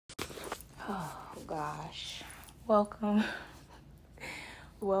Oh gosh. Welcome.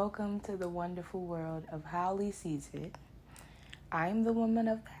 Welcome to the wonderful world of Howley Sees It. I'm the woman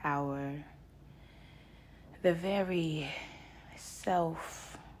of power, the very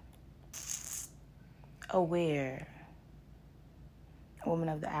self aware woman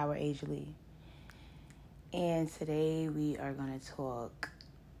of the hour, Asia Lee. And today we are going to talk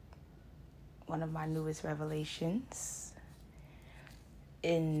one of my newest revelations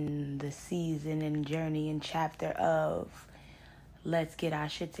in the season and journey and chapter of Let's Get Our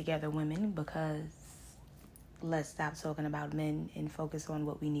Shit Together, Women, because let's stop talking about men and focus on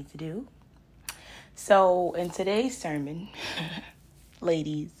what we need to do. So in today's sermon,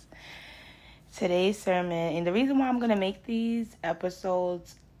 ladies, and the reason why I'm going to make these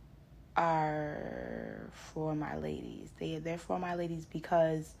episodes are for my ladies. They're for my ladies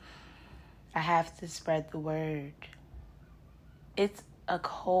because I have to spread the word. It's a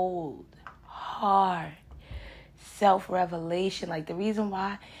cold, hard self-revelation. Like, the reason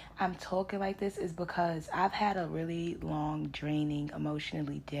why I'm talking like this is because I've had a really long, draining,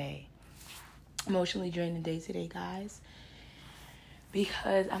 emotionally draining day today, guys.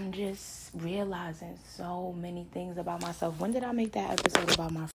 Because I'm just realizing so many things about myself. When did I make that episode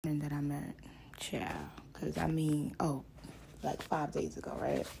about my friend that I met? Child. Because, like 5 days ago,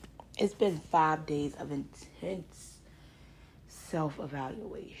 right? It's been 5 days of intense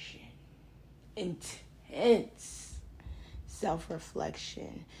self-evaluation. Intense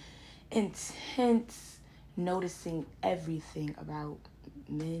self-reflection. Intense noticing everything about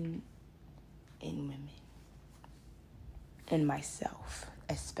men and women. And myself,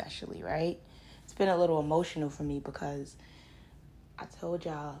 especially, right? It's been a little emotional for me because I told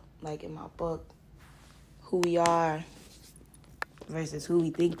y'all, like in my book, who we are versus who we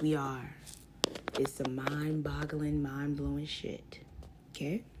think we are. It's some mind-boggling, mind-blowing shit.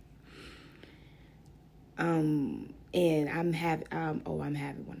 Okay? And I'm having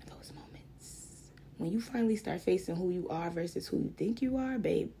one of those moments. When you finally start facing who you are versus who you think you are,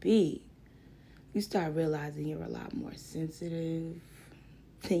 baby, you start realizing you're a lot more sensitive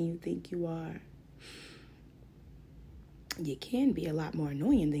than you think you are. You can be a lot more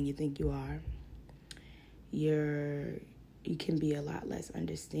annoying than you think you are. You can be a lot less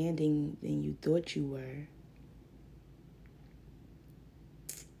understanding than you thought you were.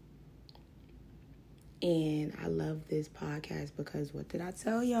 And I love this podcast because what did I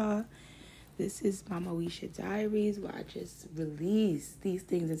tell y'all? This is Mama Weisha Diaries, where I just release these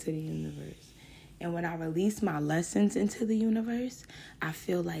things into the universe. And when I release my lessons into the universe, I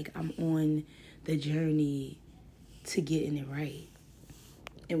feel like I'm on the journey to getting it right.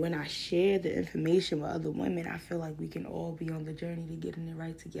 And when I share the information with other women, I feel like we can all be on the journey to getting it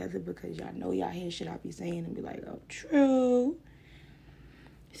right together, because y'all know y'all hear shit I be saying and be like, oh, true.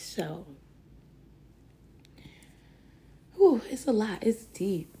 So, it's a lot. It's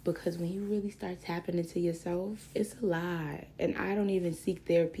deep, because when you really start tapping into yourself, it's a lot. And I don't even seek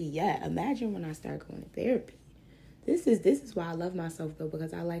therapy yet. Imagine when I start going to therapy. This is why I love myself, though,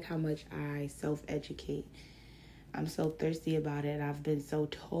 because I like how much I self-educate. I'm so thirsty about it. I've been so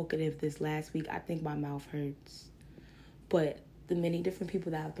talkative this last week. I think my mouth hurts. But the many different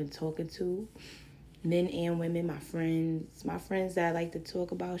people that I've been talking to, men and women, my friends that like to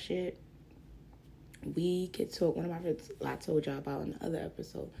talk about shit, we could talk. One of my friends I told y'all about in the other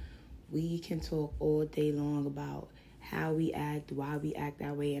episode, we can talk all day long about how we act, why we act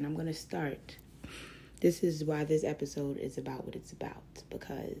that way. And I'm going to start. This is why this episode is about what it's about,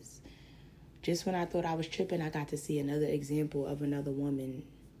 because just when I thought I was tripping, I got to see another example of another woman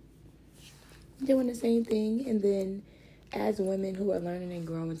doing the same thing. And then as women who are learning and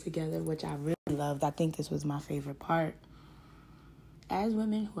growing together, which I really loved, I think this was my favorite part. As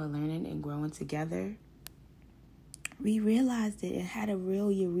women who are learning and growing together, we realized it and had a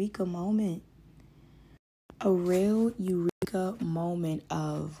real eureka moment. A real eureka moment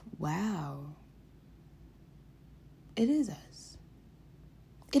of, wow, it is us.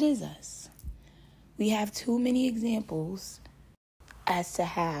 It is us. We have too many examples as to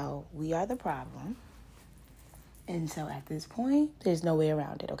how we are the problem. And so at this point, there's no way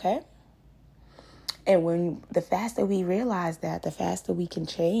around it, okay? And when the faster we realize that, the faster we can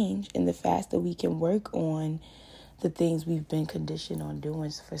change, and the faster we can work on the things we've been conditioned on doing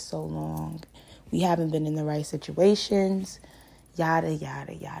for so long. We haven't been in the right situations, yada,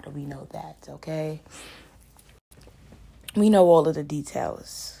 yada, yada. We know that, okay? We know all of the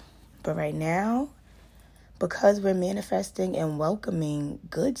details. But right now, because we're manifesting and welcoming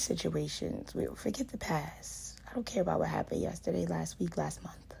good situations, we forget the past. I don't care about what happened yesterday, last week, last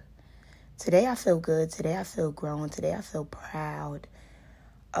month. Today I feel good. Today I feel grown. Today I feel proud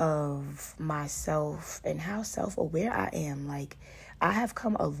of myself and how self-aware I am. Like, I have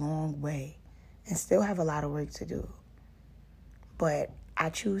come a long way and still have a lot of work to do. But I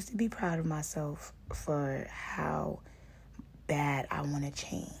choose to be proud of myself for how bad I want to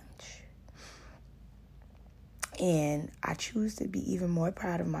change. And I choose to be even more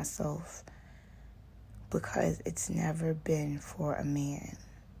proud of myself because it's never been for a man.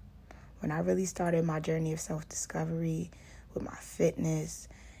 When I really started my journey of self-discovery with my fitness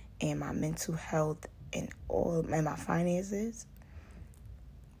and my mental health and my finances,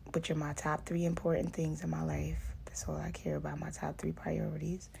 which are my top 3 important things in my life. That's all I care about, my top 3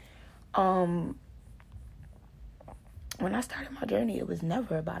 priorities. When I started my journey, it was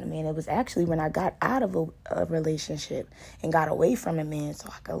never about a man. It was actually when I got out of a relationship and got away from a man so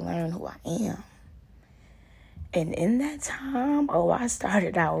I could learn who I am. And in that time, I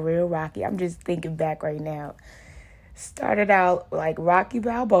started out real rocky. I'm just thinking back right now. Started out like Rocky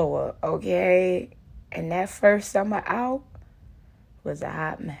Balboa, okay? And that first summer out was a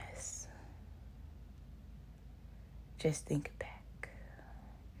hot mess. Just think back.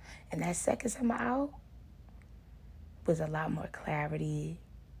 And that second summer out was a lot more clarity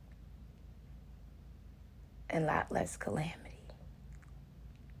and a lot less calamity.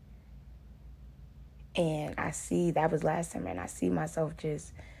 And I see, that was last summer, and I see myself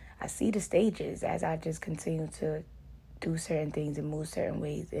I see the stages as I just continue to do certain things and move certain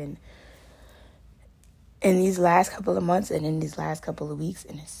ways. And in these last couple of months and in these last couple of weeks,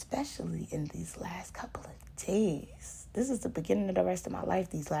 and especially in these last couple of days, this is the beginning of the rest of my life,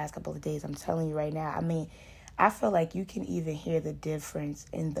 these last couple of days. I'm telling you right now. I mean, I feel like you can even hear the difference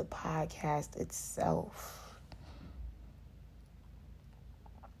in the podcast itself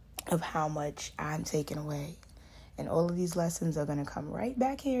of how much I'm taking away. And all of these lessons are going to come right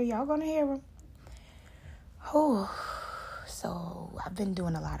back here. Y'all going to hear them. So I've been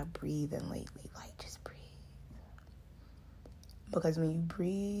doing a lot of breathing lately. Like, just breathe. Because when you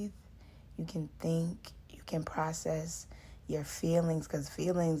breathe, you can think, you can process your feelings.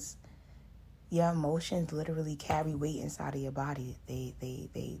 Because your emotions literally carry weight inside of your body.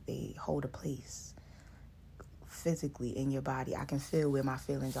 They hold a place physically in your body. I can feel where my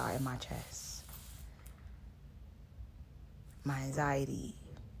feelings are in my chest. My anxiety.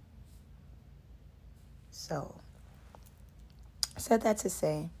 So, I said that to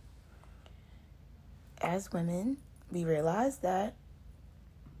say, as women, we realize that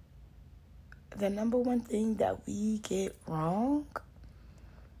the number one thing that we get wrong,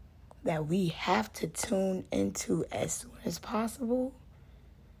 that we have to tune into as soon as possible,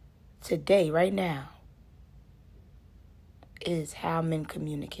 today, right now, is how men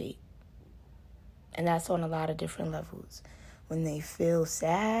communicate. And that's on a lot of different levels. When they feel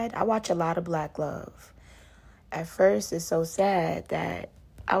sad, I watch a lot of Black Love. At first, it's so sad that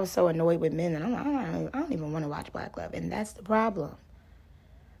I was so annoyed with men, and I don't even want to watch Black Love. And that's the problem.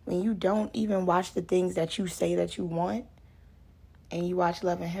 When you don't even watch the things that you say that you want, and you watch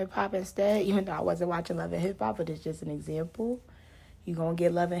Love and Hip Hop instead, even though I wasn't watching Love and Hip Hop, but it's just an example, you're going to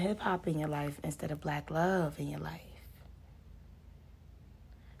get Love and Hip Hop in your life instead of Black Love in your life.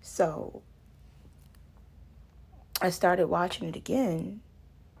 So I started watching it again,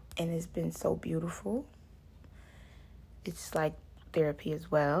 and it's been so beautiful. It's like therapy as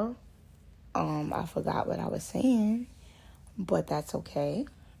well. I forgot what I was saying, but that's okay.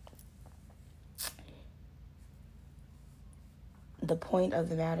 The point of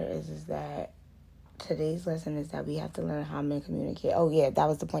the matter is that today's lesson is that we have to learn how men communicate. Oh yeah, that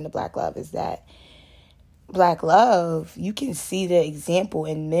was the point of Black Love, is that Black Love, you can see the example,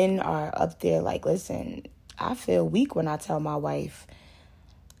 and men are up there like, listen, I feel weak when I tell my wife,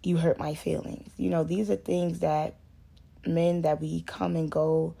 you hurt my feelings. You know, these are things that men that we come and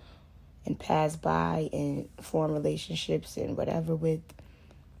go and pass by and form relationships and whatever with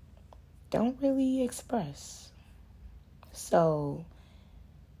don't really express. So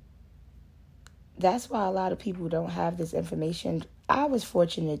that's why a lot of people don't have this information. I was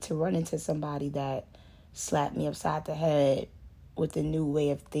fortunate to run into somebody that slapped me upside the head with a new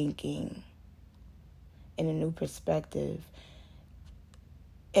way of thinking and a new perspective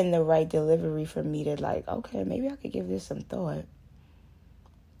and the right delivery for me to like, okay, maybe I could give this some thought.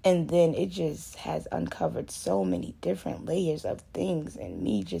 And then it just has uncovered so many different layers of things and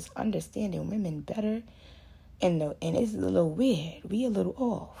me just understanding women better. And it's a little weird. We a little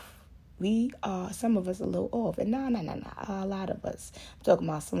off. We are, some of us a little off. And nah, a lot of us. I'm talking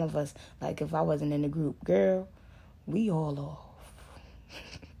about some of us, like if I wasn't in the group. Girl, we all off.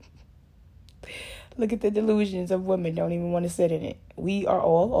 Look at the delusions of women don't even want to sit in it. We are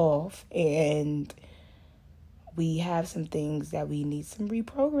all off. And we have some things that we need some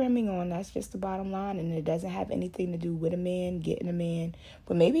reprogramming on. That's just the bottom line. And it doesn't have anything to do with a man, getting a man.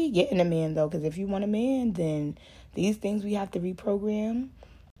 But maybe getting a man, though, because if you want a man, then these things we have to reprogram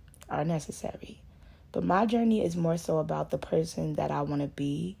are necessary. But my journey is more so about the person that I want to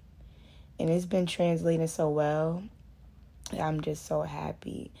be. And it's been translating so well. I'm just so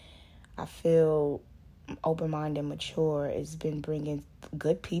happy. I feel open-minded, mature. It's been bringing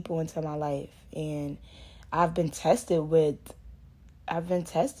good people into my life. And I've been tested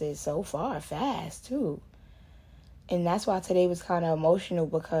so far fast, too. And that's why today was kind of emotional,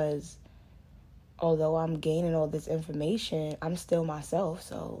 because although I'm gaining all this information, I'm still myself.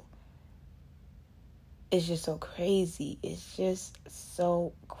 So it's just so crazy. It's just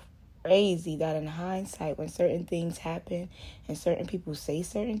so crazy that in hindsight, when certain things happen and certain people say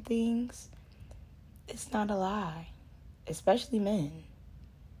certain things, it's not a lie. Especially men.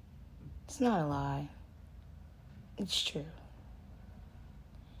 It's not a lie. It's true.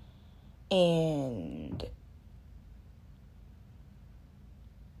 And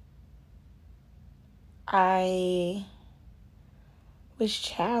I was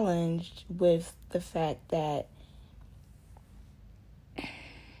challenged with the fact that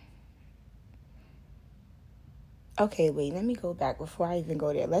let me go back before I even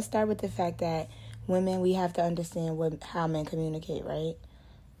go there. Let's start with the fact that women, we have to understand how men communicate, right?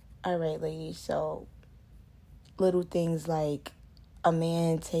 All right, ladies. So little things like a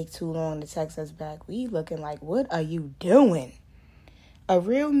man take too long to text us back. We looking like, what are you doing? A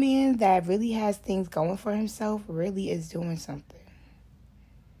real man that really has things going for himself really is doing something.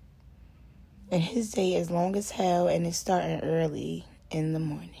 And his day is long as hell, and it's starting early in the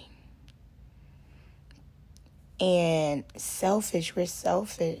morning. And we're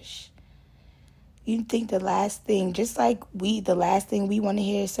selfish. You think the last thing we want to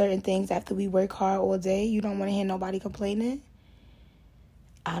hear certain things after we work hard all day, you don't want to hear nobody complaining?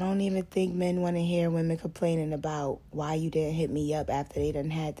 I don't even think men want to hear women complaining about why you didn't hit me up after they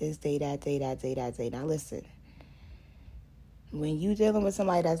done had this day, that day, that day, that day. Now listen, when you dealing with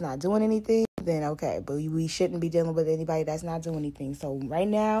somebody that's not doing anything, then okay, but we shouldn't be dealing with anybody that's not doing anything. So right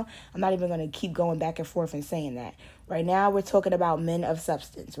now, I'm not even going to keep going back and forth and saying that. Right now, we're talking about men of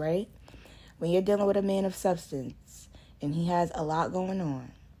substance, right? When you're dealing with a man of substance and he has a lot going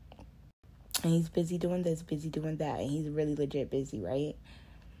on and he's busy doing this, busy doing that, and he's really legit busy, right?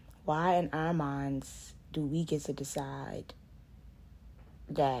 Why in our minds do we get to decide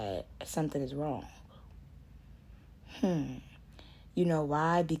that something is wrong? You know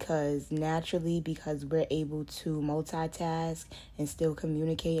why? Because we're able to multitask and still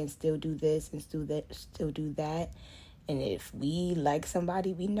communicate and still do this and still do that. And if we like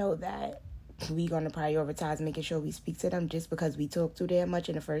somebody, we know that we're going to prioritize making sure we speak to them just because we talk too damn much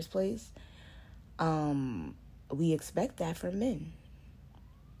in the first place. We expect that from men.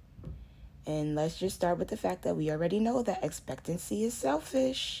 And let's just start with the fact that we already know that expectancy is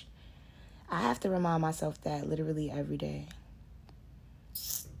selfish. I have to remind myself that literally every day.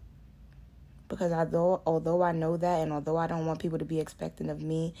 Because although I know that, and although I don't want people to be expecting of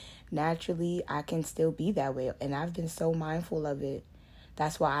me, naturally I can still be that way. And I've been so mindful of it.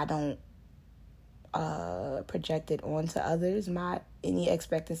 That's why I don't project it onto others, any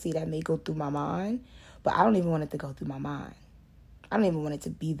expectancy that may go through my mind. But I don't even want it to go through my mind. I don't even want it to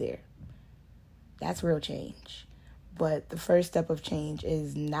be there. That's real change. But the first step of change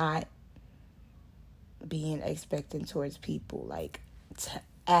is not being expectant towards people, like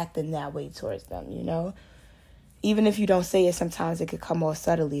acting that way towards them, you know? Even if you don't say it, sometimes it could come off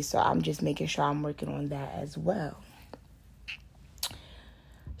subtly. So I'm just making sure I'm working on that as well.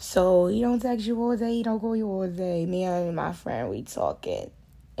 So he don't text you all day, he don't call you all day. Me and my friend, we talking.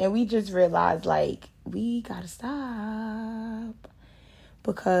 And we just realized, like, we gotta stop.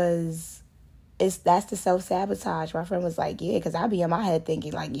 Because that's the self-sabotage. My friend was like, yeah, because I be in my head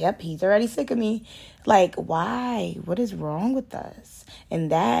thinking, like, yep, he's already sick of me. Like, why? What is wrong with us?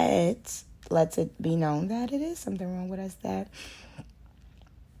 And that lets it be known that it is something wrong with us, that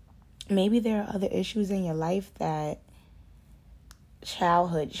maybe there are other issues in your life, that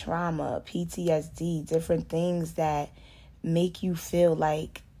childhood trauma, PTSD, different things that make you feel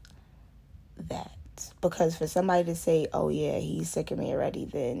like that. Because for somebody to say, oh yeah, he's sick of me already,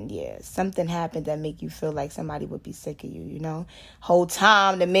 then yeah, something happened that make you feel like somebody would be sick of you, you know? Whole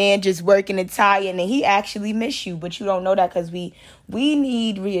time the man just working and tired, and he actually miss you, but you don't know that, because we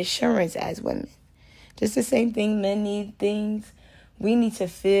need reassurance as women. Just the same thing men need things. We need to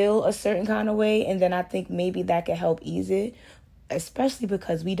feel a certain kind of way, and then I think maybe that could help ease it, especially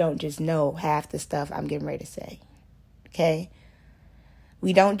because we don't just know half the stuff I'm getting ready to say, okay?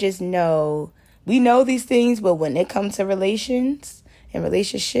 We don't just know We know these things, but when it comes to relations and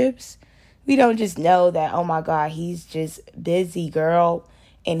relationships, we don't just know that, oh my God, he's just busy, girl,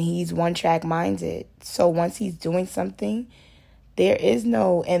 and he's one-track minded. So once he's doing something, there is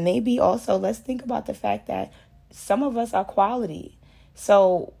no, and maybe also let's think about the fact that some of us are quality.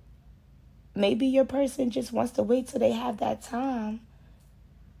 So maybe your person just wants to wait till they have that time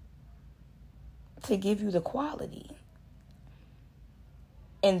to give you the quality.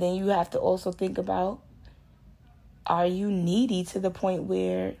 And then you have to also think about, are you needy to the point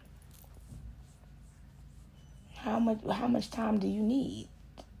where how much time do you need?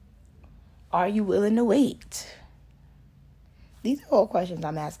 Are you willing to wait? These are all questions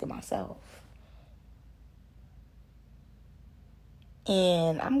I'm asking myself.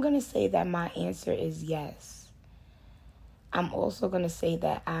 And I'm going to say that my answer is yes. I'm also going to say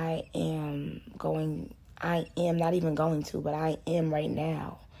that I am not even going to, but I am right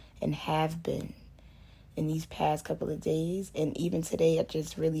now and have been in these past couple of days. And even today, I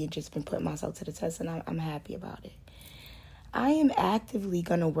just been putting myself to the test, and I'm happy about it. I am actively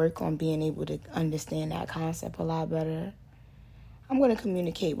going to work on being able to understand that concept a lot better. I'm going to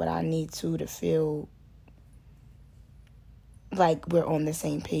communicate what I need to feel like we're on the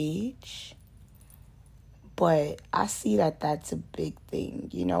same page. But I see that that's a big thing.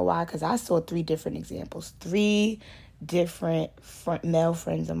 You know why? Because I saw 3 different examples. 3 different male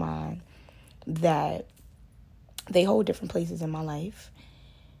friends of mine that they hold different places in my life.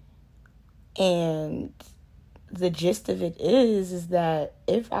 And the gist of it is that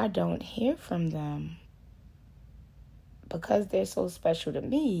if I don't hear from them, because they're so special to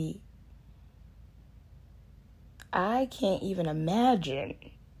me, I can't even imagine.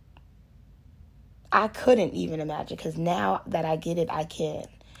 I couldn't even imagine, because now that I get it, I can.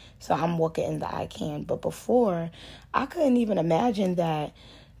 So I'm walking in the I can. But before, I couldn't even imagine that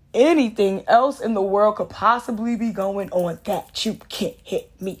anything else in the world could possibly be going on that you can't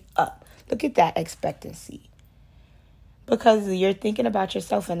hit me up. Look at that expectancy. Because you're thinking about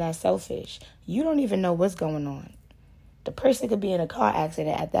yourself, and that's selfish. You don't even know what's going on. The person could be in a car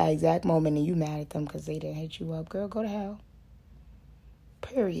accident at that exact moment, and you mad at them because they didn't hit you up. Girl, go to hell.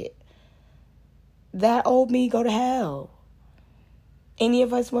 Period. That old me, go to hell. Any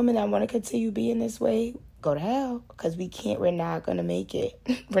of us women that want to continue being this way, go to hell. Because we're not going to make it.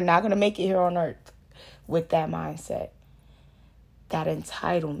 We're not going to make it here on earth with that mindset. That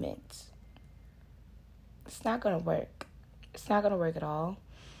entitlement. It's not going to work. It's not going to work at all.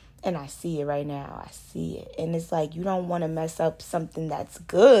 And I see it right now. I see it. And it's like, you don't want to mess up something that's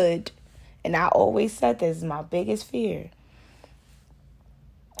good. And I always said this is my biggest fear.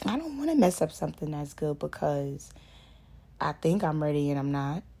 I don't want to mess up something that's good because I think I'm ready and I'm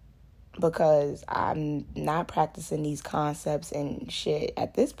not. Because I'm not practicing these concepts and shit.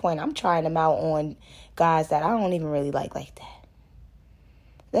 At this point, I'm trying them out on guys that I don't even really like that.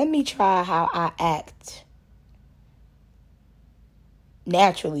 Let me try how I act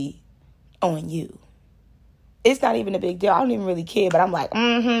naturally on you. It's not even a big deal. I don't even really care, but I'm like,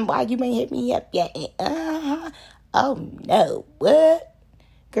 why you ain't hit me up yet? Oh no, what?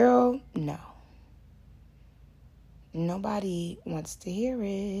 Girl, no. Nobody wants to hear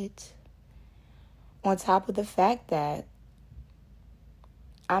it. On top of the fact that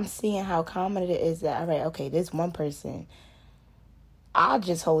I'm seeing how common it is that, all right, okay, this one person, I'll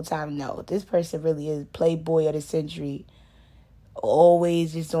just whole time know this person really is playboy of the century.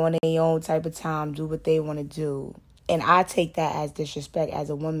 Always just on their own type of time, do what they want to do. And I take that as disrespect as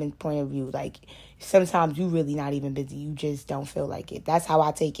a woman's point of view. Like, sometimes you really not even busy. You just don't feel like it. That's how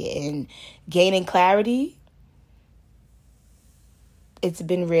I take it. And gaining clarity, it's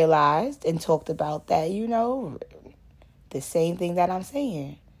been realized and talked about that, the same thing that I'm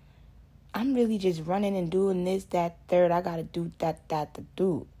saying. I'm really just running and doing this, that, third. I got to do that, to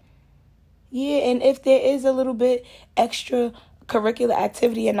do. Yeah, and if there is a little bit extra curricular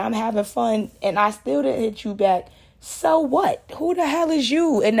activity and I'm having fun and I still didn't hit you back, so what? Who the hell is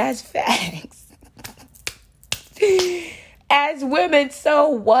you? And that's facts. As women, so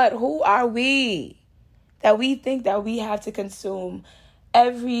what? Who are we? That we think that we have to consume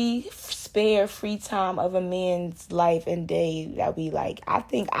every spare free time of a man's life and day that we like. I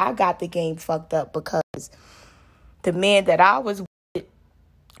think I got the game fucked up because the man that I was with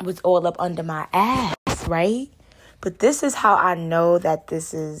was all up under my ass, right? But this is how I know that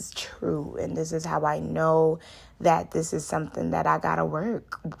this is true. And this is how I know that this is something that I got to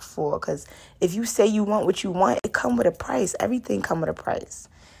work for. Because if you say you want what you want, it come with a price. Everything come with a price.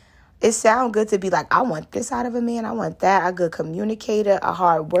 It sounds good to be like, I want this out of a man. I want that. A good communicator, a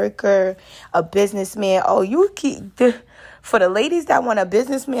hard worker, a businessman. Oh, you keep... For the ladies that want a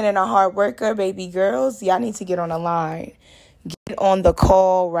businessman and a hard worker, baby girls, y'all need to get on the line. Get on the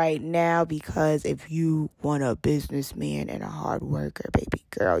call right now, because if you want a businessman and a hard worker, baby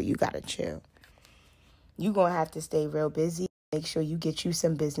girl, you gotta chill. You gonna have to stay real busy. Make sure you get you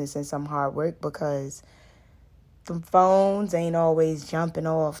some business and some hard work, because the phones ain't always jumping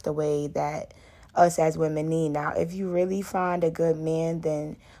off the way that us as women need. Now, if you really find a good man,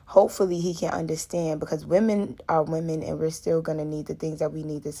 then hopefully he can understand, because women are women and we're still going to need the things that we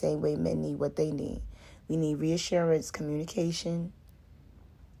need the same way men need what they need. We need reassurance, communication,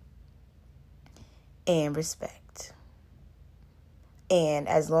 and respect. And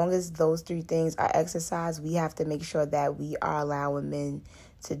as long as those three things are exercised, we have to make sure that we are allowing men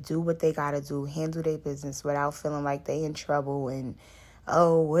to do what they got to do, handle their business without feeling like they in trouble and,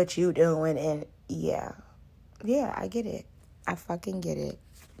 oh, what you doing? And yeah, I get it. I fucking get it.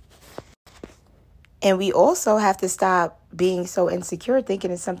 And we also have to stop being so insecure, thinking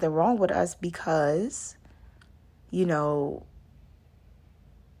there's something wrong with us because, we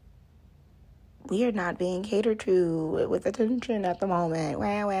are not being catered to with attention at the moment.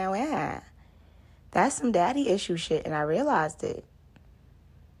 Wah. That's some daddy issue shit, and I realized it.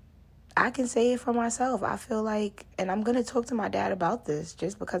 I can say it for myself. I feel like, and I'm going to talk to my dad about this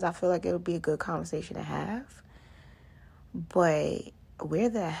just because I feel like it'll be a good conversation to have. But where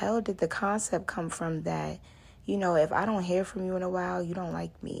the hell did the concept come from that, if I don't hear from you in a while, you don't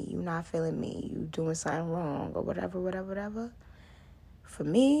like me, you not feeling me, you doing something wrong or whatever. For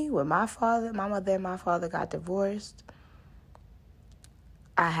me, when my mother and my father got divorced,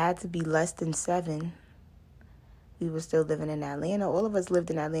 I had to be less than 7. We were still living in Atlanta. All of us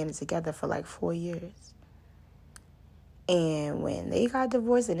lived in Atlanta together for like 4 years. And when they got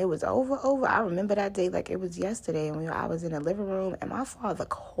divorced and it was over, I remember that day like it was yesterday. And I was in the living room and my father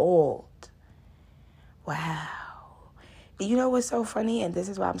called. Wow. You know what's so funny? And this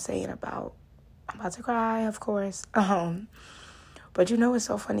is what I'm about to cry, of course. But you know what's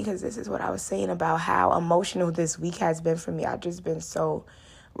so funny? Because this is what I was saying about how emotional this week has been for me. I've just been so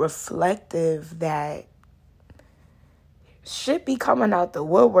reflective that shit be coming out the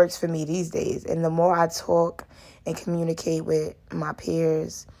woodworks for me these days. And the more I talk and communicate with my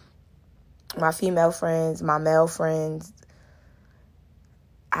peers, my female friends, my male friends,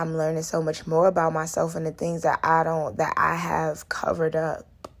 I'm learning so much more about myself and the things that I have covered up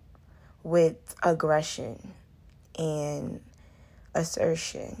with aggression and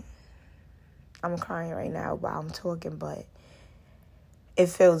assertion. I'm crying right now while I'm talking, but it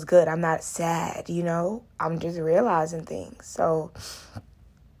feels good. I'm not sad, I'm just realizing things. So,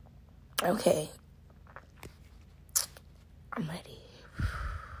 okay. I'm ready.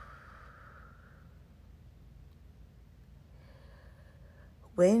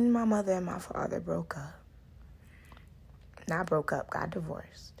 When my mother and my father got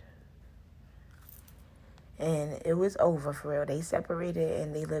divorced. And it was over for real. They separated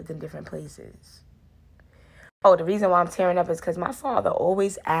and they lived in different places. Oh, the reason why I'm tearing up is because my father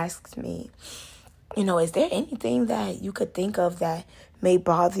always asks me, is there anything that you could think of that may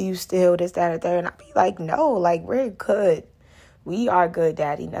bother you still, this, that, or that? And I'd be like, no, like, we're good. We are good,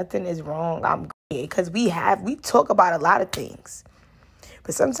 Daddy. Nothing is wrong. I'm good. Because we talk about a lot of things.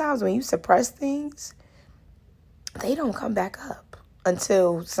 But sometimes when you suppress things, they don't come back up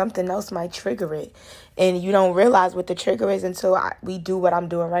until something else might trigger it. And you don't realize what the trigger is until we do what I'm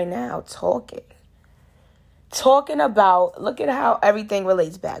doing right now, talking about, look at how everything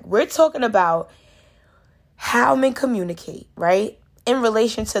relates back. We're talking about how men communicate, right? In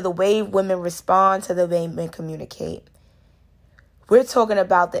relation to the way women respond to the way men communicate. We're talking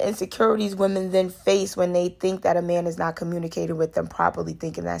about the insecurities women then face when they think that a man is not communicating with them properly,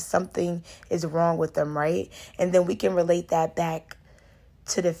 thinking that something is wrong with them, right? And then we can relate that back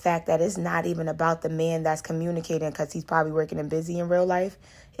to the fact that it's not even about the man that's communicating because he's probably working and busy in real life.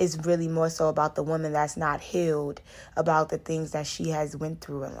 It's really more so about the woman that's not healed about the things that she has went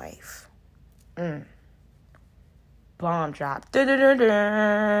through in life. Bomb drop.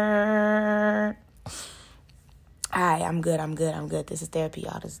 Hi, I'm good. This is therapy,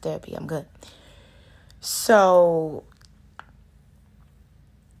 y'all. I'm good. So,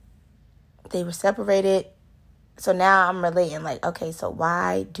 they were separated. So now I'm relating like, okay, so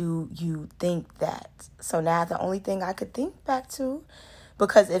why do you think that? So now the only thing I could think back to,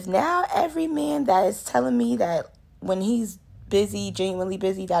 because if now every man that is telling me that when he's busy, genuinely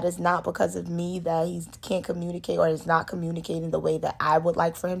busy, that is not because of me, that he can't communicate or is not communicating the way that I would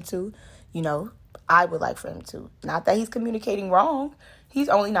like for him to, I would like for him to. Not that he's communicating wrong. He's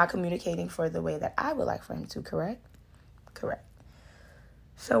only not communicating for the way that I would like for him to, correct? Correct.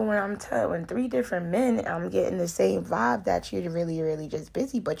 So when 3 different men, I'm getting the same vibe that you're really, really just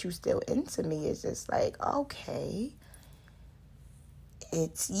busy, but you still into me. It's just like, okay,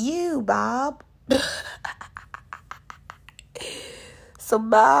 it's you, Bob. So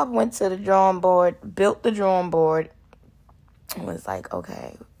Bob went to the drawing board, built the drawing board, and was like,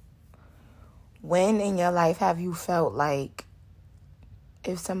 okay, when in your life have you felt like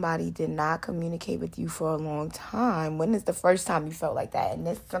if somebody did not communicate with you for a long time, when is the first time you felt like that? And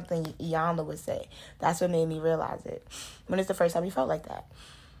this is something Iyanla would say. That's what made me realize it. When is the first time you felt like that?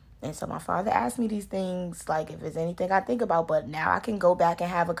 And so my father asked me these things, like if there's anything I think about, but now I can go back and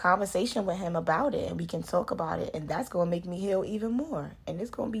have a conversation with him about it, and we can talk about it, and that's going to make me heal even more, and it's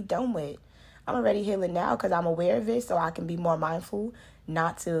going to be done with. I'm already healing now because I'm aware of it, so I can be more mindful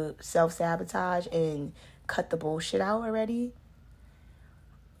not to self-sabotage and cut the bullshit out already.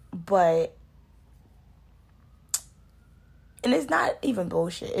 But, and it's not even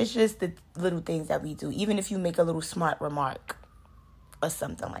bullshit, it's just the little things that we do, even if you make a little smart remark or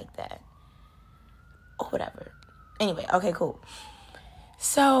something like that, or whatever. Anyway, okay, cool.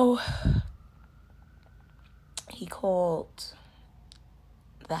 So he called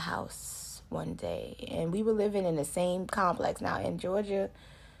the house one day, and we were living in the same complex. Now in Georgia,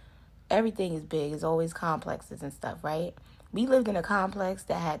 everything is big. It's always complexes and stuff, right? We lived in a complex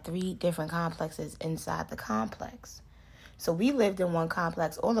that had 3 different complexes inside the complex. So we lived in one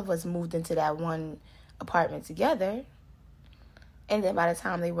complex. All of us moved into that one apartment together. And then by the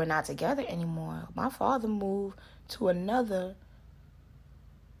time they were not together anymore, my father moved to another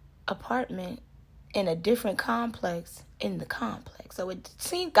apartment in a different complex in the complex. So it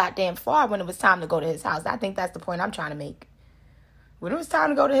seemed goddamn far when it was time to go to his house. I think that's the point I'm trying to make. When it was time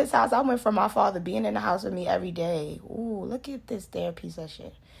to go to his house, I went from my father being in the house with me every day. Ooh, look at this therapy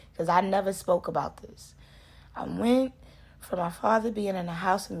session. Because I never spoke about this. I went from my father being in the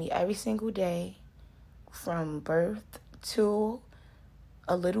house with me every single day from birth to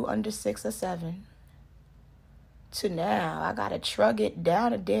a little under 6 or 7 to now. I gotta trug it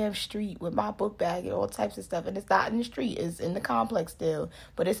down a damn street with my book bag and all types of stuff. And it's not in the street, it's in the complex still.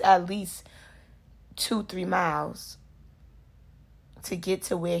 But it's at least 2-3 miles to get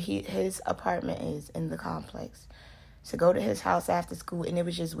to where his apartment is in the complex. To go to his house after school, and it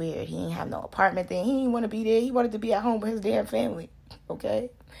was just weird. He didn't have no apartment thing. He didn't want to be there. He wanted to be at home with his damn family. Okay?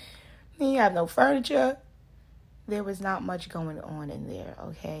 He didn't have no furniture. There was not much going on in there,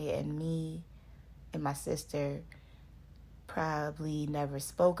 okay? And me and my sister probably never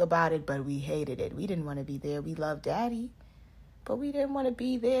spoke about it, but we hated it. We didn't want to be there. We loved Daddy, but we didn't want to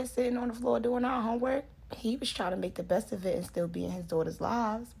be there sitting on the floor doing our homework. He was trying to make the best of it and still be in his daughter's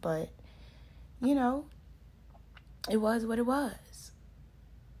lives, but, you know, it was what it was.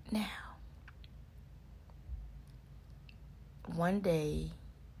 Now, one day,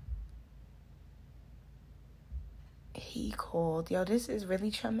 he called, yo, this is really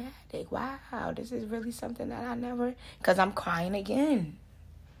traumatic. Wow, this is really something that I never, because I'm crying again.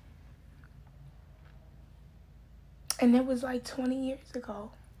 And it was like 20 years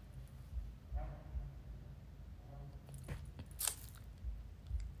ago.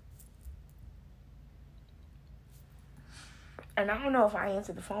 And I don't know if I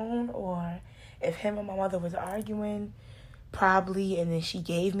answered the phone or if him and my mother was arguing, probably, and then she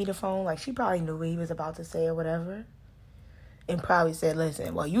gave me the phone. Like, she probably knew what he was about to say or whatever. And probably said,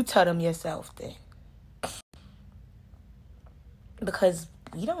 listen, well, you tell them yourself then. Because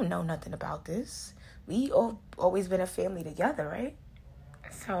we don't know nothing about this. We always been a family together, right?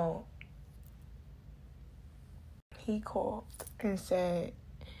 So he called and said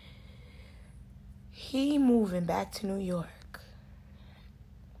he moving back to New York.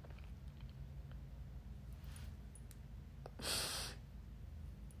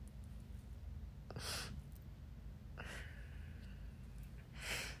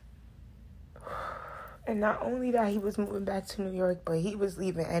 And not only that he was moving back to New York, but he was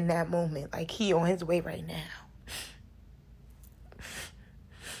leaving in that moment. Like, he on his way right now.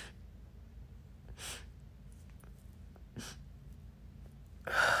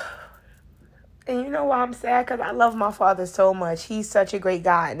 And you know why I'm sad? Because I love my father so much. He's such a great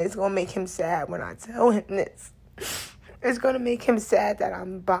guy. And it's going to make him sad when I tell him this. It's going to make him sad that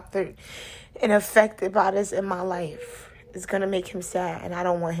I'm bothered and affected by this in my life. It's going to make him sad. And I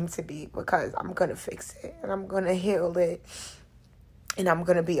don't want him to be, because I'm going to fix it. And I'm going to heal it. And I'm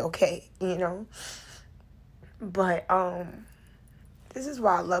going to be okay, you know? But, this is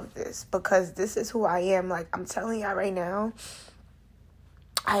why I love this. Because this is who I am. Like, I'm telling y'all right now,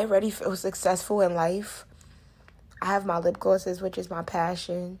 I already feel successful in life. I have my lip glosses, which is my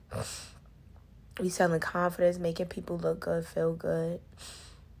passion. We selling confidence, making people look good, feel good.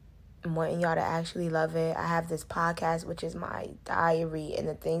 I'm wanting y'all to actually love it. I have this podcast, which is my diary, and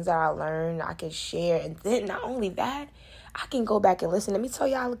the things that I learned, I can share. And then not only that, I can go back and listen. Let me tell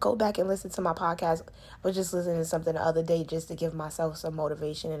y'all, go back and listen to my podcast. I was just listening to something the other day just to give myself some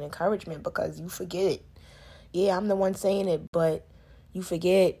motivation and encouragement, because you forget. Yeah, I'm the one saying it, but you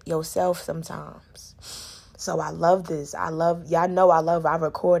forget yourself sometimes. So I love this. I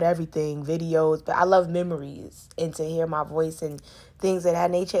record everything, videos, but I love memories, and to hear my voice and things of that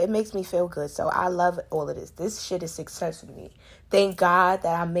nature, it makes me feel good. So I love all of this. This shit is success for me. Thank God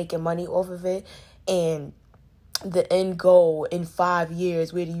that I'm making money off of it. And the end goal in 5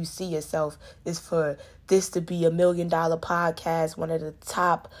 years, where do you see yourself, is for this to be $1 million podcast, one of the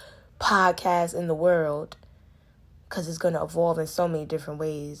top podcasts in the world, because it's going to evolve in so many different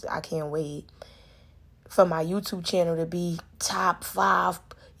ways. I can't wait for my YouTube channel to be top 5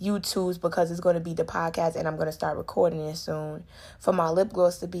 YouTubes, because it's going to be the podcast, and I'm going to start recording it soon. For my lip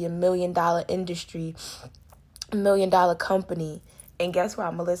gloss to be $1 million industry, $1 million company. And guess what?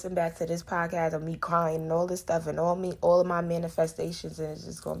 I'm going to listen back to this podcast of me crying and all this stuff and all of my manifestations, and it's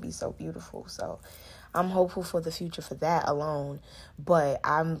just going to be so beautiful. So I'm hopeful for the future for that alone. But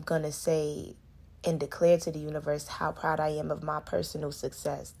I'm going to say and declare to the universe how proud I am of my personal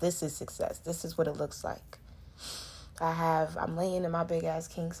success. This is success. This is what it looks like. I'm laying in my big ass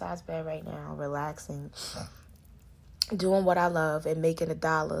king size bed right now, relaxing, doing what I love and making the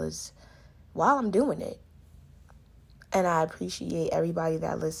dollars while I'm doing it. And I appreciate everybody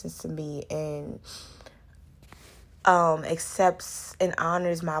that listens to me and accepts and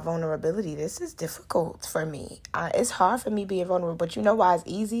honors my vulnerability. This is difficult for me. It's hard for me being vulnerable, but you know why it's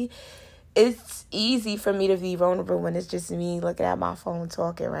easy? It's easy for me to be vulnerable when it's just me looking at my phone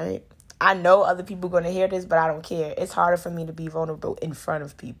talking, right? I know other people are going to hear this, but I don't care. It's harder for me to be vulnerable in front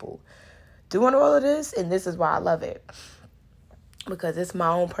of people. Doing all of this, and this is why I love it. Because it's my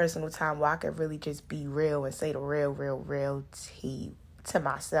own personal time where I can really just be real and say the real tea to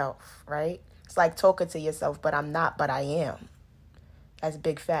myself, right? It's like talking to yourself, but I'm not, but I am. That's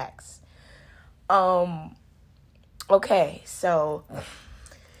big facts. Okay, so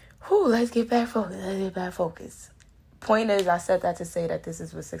let's get back focused. Point is, I said that to say that this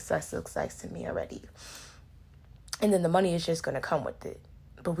is what success looks like to me already. And then the money is just going to come with it.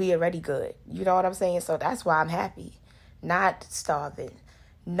 But we already good. You know what I'm saying? So that's why I'm happy. Not starving.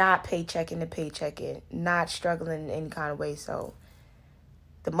 Not paychecking to paychecking. Not struggling in any kind of way. So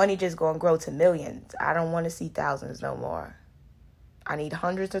the money just going to grow to millions. I don't want to see thousands no more. I need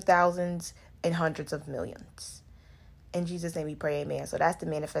hundreds of thousands and hundreds of millions. In Jesus' name we pray, amen. So that's the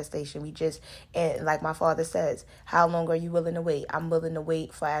manifestation. And like my father says, how long are you willing to wait? I'm willing to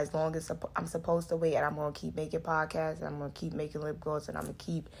wait for as long as I'm supposed to wait. And I'm going to keep making podcasts. And I'm going to keep making lip gloss. And I'm going to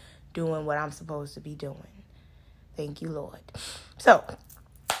keep doing what I'm supposed to be doing. Thank you, Lord. So,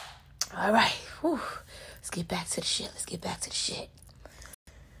 all right. Let's get back to the shit.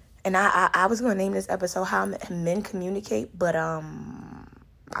 And I was going to name this episode How Men Communicate. But I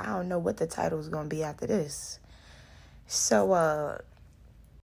don't know what the title is going to be after this. So,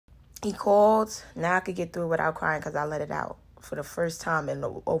 he called. Now I could get through it without crying because I let it out. For the first time in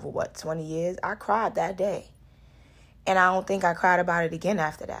over, 20 years? I cried that day. And I don't think I cried about it again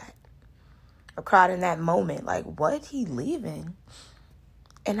after that. I cried in that moment. Like, what? He leaving?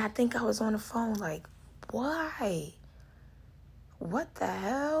 And I think I was on the phone like, why? What the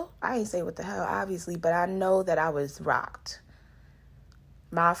hell? I ain't say what the hell, obviously, but I know that I was rocked.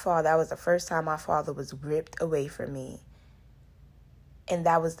 My father, that was the first time my father was ripped away from me. And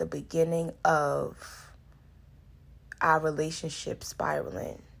that was the beginning of our relationship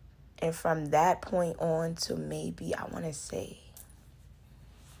spiraling. And from that point on to maybe, I want to say,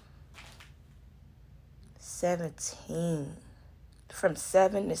 17. From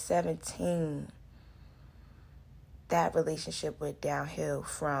 7 to 17, that relationship went downhill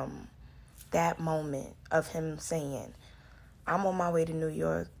from that moment of him saying, I'm on my way to New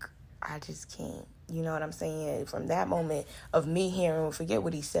York. I just can't. You know what I'm saying? From that moment of me hearing, forget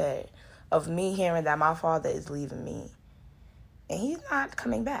what he said, of me hearing that my father is leaving me. And he's not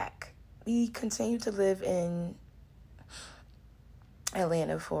coming back. We continued to live in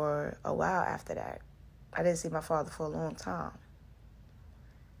Atlanta for a while after that. I didn't see my father for a long time.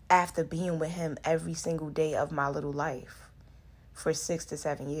 After being with him every single day of my little life for 6 to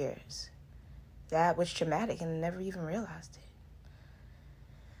 7 years. That was traumatic and I never even realized it.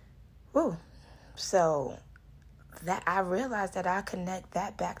 Woo. So that I realized that I connect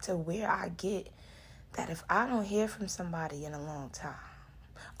that back to where I get that if I don't hear from somebody in a long time.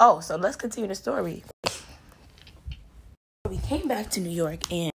 Oh, so let's continue the story. We came back to New York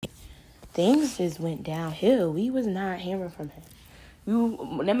and things just went downhill. We was not hearing from him.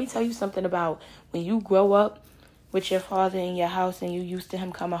 Let me tell you something about when you grow up with your father in your house and you used to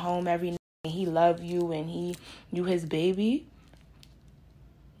him coming home every night and he loved you and you his baby.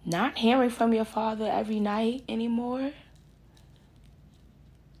 Not hearing from your father every night anymore,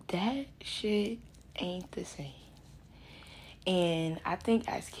 that shit ain't the same. And I think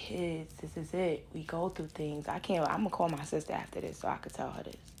as kids, this is it. We go through things. I'm going to call my sister after this so I could tell her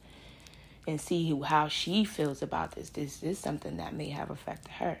this. And see how she feels about this. This is something that may have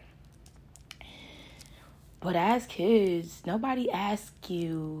affected her. But as kids, nobody asked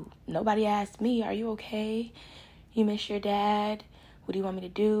me, are you okay? You miss your dad? What do you want me to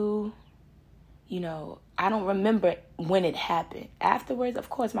do? I don't remember when it happened. Afterwards, of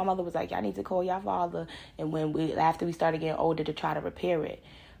course, my mother was like, y'all need to call y'all father. And after we started getting older to try to repair it.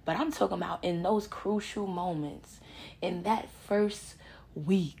 But I'm talking about in those crucial moments, in that first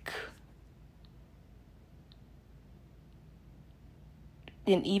week.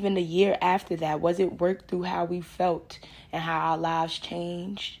 And even the year after that, was it worked through how we felt and how our lives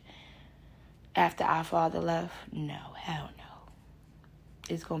changed after our father left? No, hell no.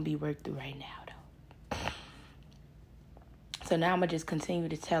 It's going to be worked through right now, though. So now I'm going to just continue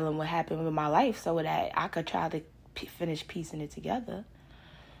to tell him what happened with my life so that I could try to finish piecing it together.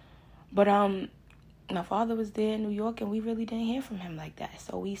 But my father was there in New York, and we really didn't hear from him like that.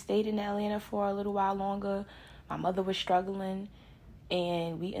 So we stayed in Atlanta for a little while longer. My mother was struggling.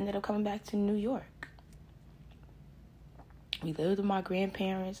 And we ended up coming back to New York. We lived with my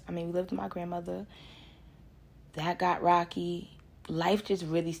grandparents. We lived with my grandmother. That got rocky. Life just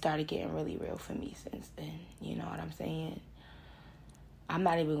really started getting really real for me since then. You know what I'm saying? I'm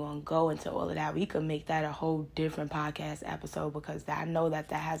not even going to go into all of that. We could make that a whole different podcast episode because I know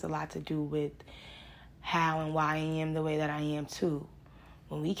that has a lot to do with how and why I am the way that I am too.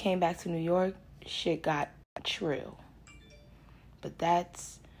 When we came back to New York, shit got trill. But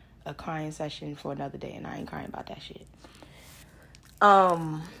that's a crying session for another day, and I ain't crying about that shit.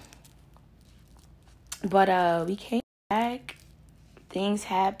 But we came back, things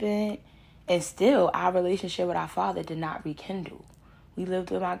happened, and still our relationship with our father did not rekindle. We lived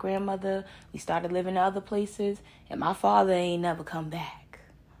with my grandmother, we started living in other places, and my father ain't never come back.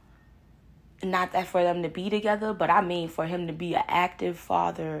 Not that for them to be together, but for him to be an active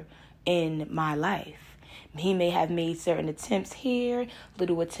father in my life. He may have made certain attempts here,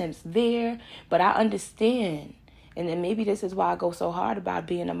 little attempts there, but I understand. And then maybe this is why I go so hard about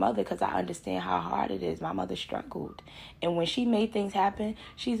being a mother, because I understand how hard it is. My mother struggled. And when she made things happen,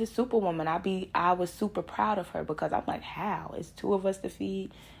 she's a superwoman. I was super proud of her because I'm like, how? It's two of us to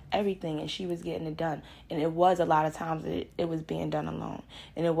feed everything, and she was getting it done. And it was a lot of times that it was being done alone.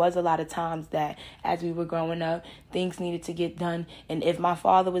 And it was a lot of times that as we were growing up, things needed to get done. And if my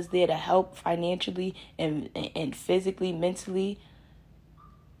father was there to help financially and physically, mentally,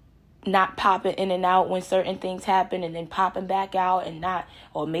 not popping in and out when certain things happen and then popping back out and not,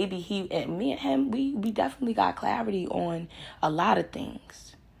 or maybe me and him, we definitely got clarity on a lot of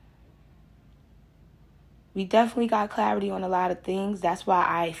things. We definitely got clarity on a lot of things. That's why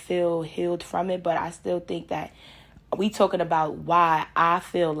I feel healed from it. But I still think that we talking about why I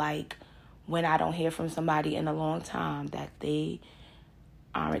feel like when I don't hear from somebody in a long time that they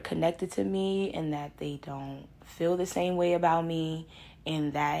aren't connected to me and that they don't feel the same way about me.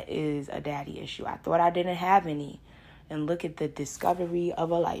 And that is a daddy issue. I thought I didn't have any. And look at the discovery of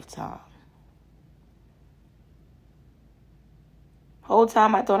a lifetime. Whole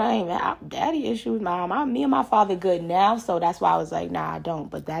time I thought I ain't had daddy issues. Me and my father good now, so that's why I was like, nah, I don't.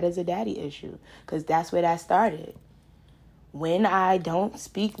 But that is a daddy issue because that's where that started. When I didn't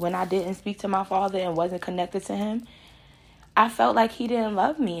speak to my father and wasn't connected to him, I felt like he didn't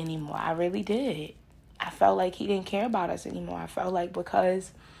love me anymore. I really did. I felt like he didn't care about us anymore. I felt like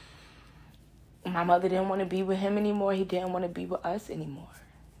because my mother didn't want to be with him anymore, he didn't want to be with us anymore.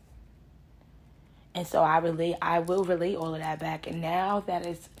 And so I will relate all of that back. And now that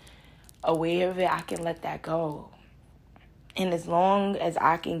it's aware of it, I can let that go. And as long as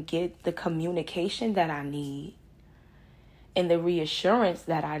I can get the communication that I need and the reassurance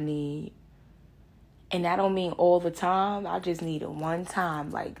that I need, and that don't mean all the time, I just need it one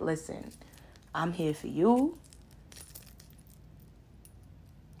time. Like, listen, I'm here for you.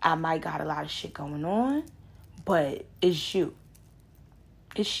 I might got a lot of shit going on, but it's you.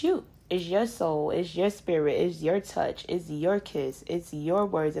 It's you. It's your soul, it's your spirit, it's your touch, it's your kiss, it's your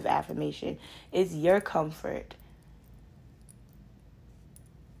words of affirmation, it's your comfort.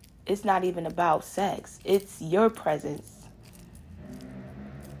 It's not even about sex, it's your presence.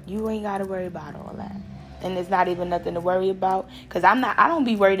 You ain't got to worry about all that. And it's not even nothing to worry about, because I don't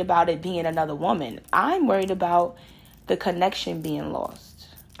be worried about it being another woman. I'm worried about the connection being lost.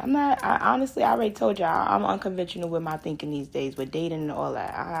 Honestly, I already told y'all, I'm unconventional with my thinking these days, with dating and all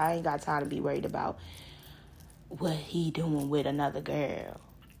that. I ain't got time to be worried about what he doing with another girl.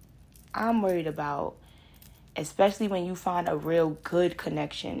 I'm worried about, especially when you find a real good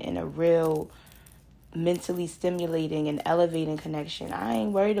connection and a real mentally stimulating and elevating connection. I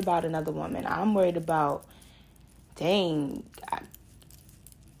ain't worried about another woman. I'm worried about, dang,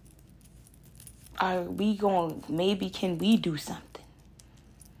 maybe can we do something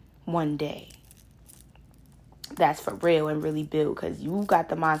one day that's for real and really build? Because you got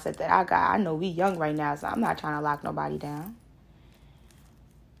the mindset that I got. I know we young right now, so I'm not trying to lock nobody down.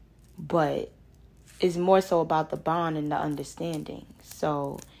 But it's more so about the bond and the understanding.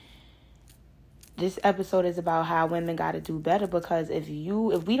 So this episode is about how women got to do better, because if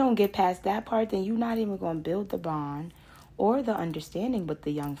we don't get past that part, then you're not even going to build the bond or the understanding with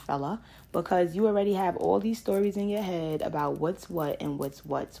the young fella, because you already have all these stories in your head about what's what and what's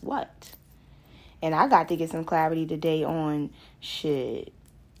what. And I got to get some clarity today on some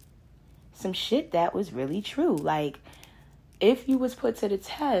shit that was really true. Like, if you was put to the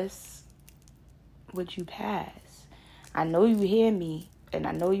test, would you pass? I know you hear me, and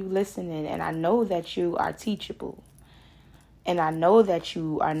I know you listening, and I know that you are teachable, and I know that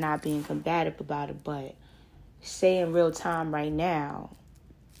you are not being combative about it, but say in real time right now,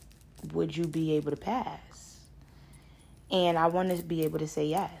 would you be able to pass? And I want to be able to say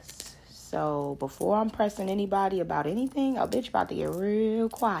yes. So before I'm pressing anybody about anything, a bitch about to get real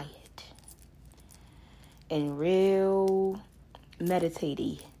quiet and real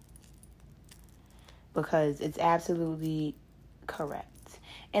meditative, because it's absolutely correct.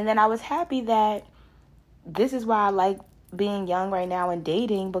 And then I was happy that this is why I like being young right now and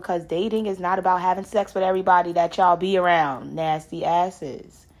dating, because dating is not about having sex with everybody that y'all be around, nasty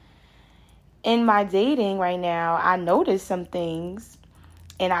asses. In my dating right now, I noticed some things,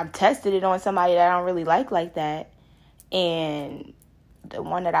 and I've tested it on somebody that I don't really like that. And the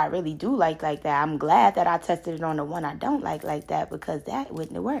one that I really do like that, I'm glad that I tested it on the one I don't like that, because that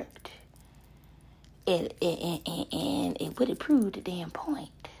wouldn't have worked. And it would have proved the damn point.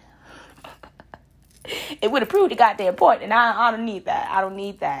 It would have proved the goddamn point, and I don't need that. I don't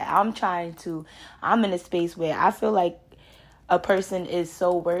need that. I'm in a space where I feel like a person is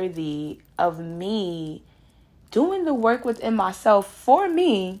so worthy of me doing the work within myself for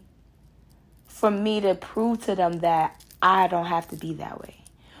me to prove to them that I don't have to be that way.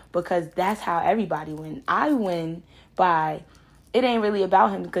 Because that's how everybody wins. I win by, it ain't really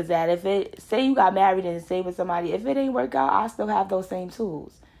about him, because say you got married and stay with somebody, if it ain't work out, I still have those same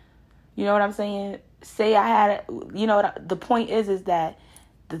tools. You know what I'm saying? Say I had, the point is that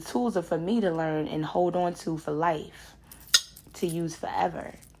the tools are for me to learn and hold on to for life, to use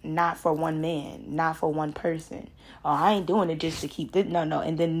forever, not for one man, not for one person. Oh, I ain't doing it just to keep this. No.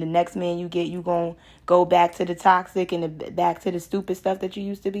 And then the next man you get, you gonna go back to the toxic and back to the stupid stuff that you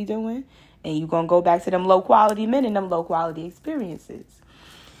used to be doing. And you gonna go back to them low quality men and them low quality experiences.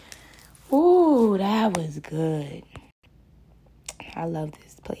 Ooh, that was good. I love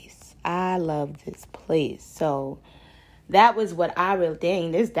this place. So that was what I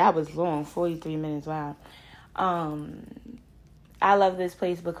really, that was long, 43 minutes. Wow. I love this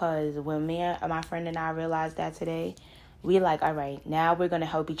place because when my friend and I realized that today, we like, all right, now we're going to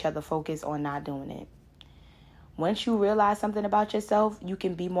help each other focus on not doing it. Once you realize something about yourself, you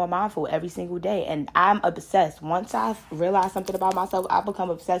can be more mindful every single day. And I'm obsessed. Once I realize something about myself, I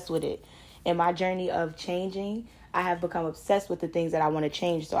become obsessed with it. In my journey of changing, I have become obsessed with the things that I want to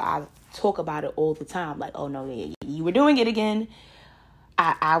change. So I talk about it all the time. Like, oh no, you were doing it again.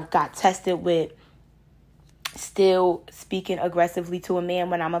 I got tested with still speaking aggressively to a man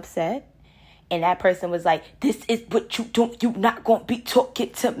when I'm upset. And that person was like, this is what you do. You not going to be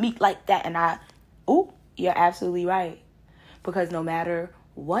talking to me like that. And you're absolutely right. Because no matter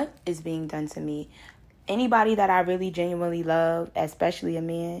what is being done to me, anybody that I really genuinely love, especially a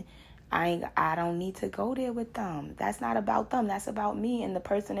man, I don't need to go there with them. That's not about them. That's about me and the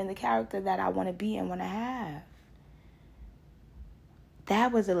person and the character that I want to be and want to have.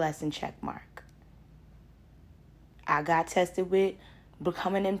 That was a lesson check mark. I got tested with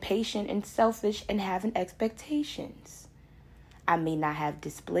becoming impatient and selfish and having expectations. I may not have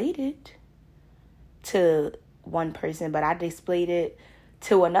displayed it to one person, but I displayed it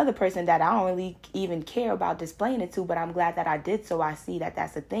to another person that I don't really even care about displaying it to, but I'm glad that I did, so I see that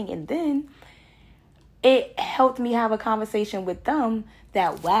that's a thing. And then it helped me have a conversation with them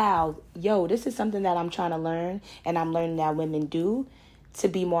that, wow, this is something that I'm trying to learn, and I'm learning that women do to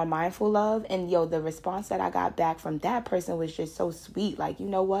be more mindful of. And the response that I got back from that person was just so sweet. Like, you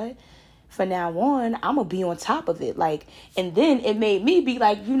know what? from now on, I'm going to be on top of it. Like, and then it made me be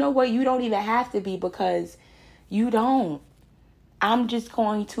like, you know what? You don't even have to be, because you don't. I'm just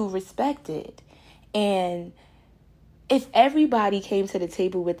going to respect it. And if everybody came to the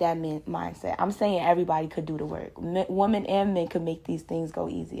table with that mindset, I'm saying everybody could do the work. Women and men could make these things go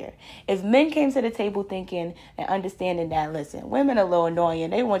easier. If men came to the table thinking and understanding that, listen, women are a little annoying.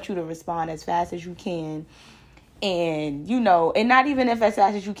 They want you to respond as fast as you can. And, you know, and not even if as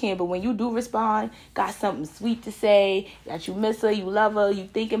fast as you can, but when you do respond, got something sweet to say, that you miss her, you love her, you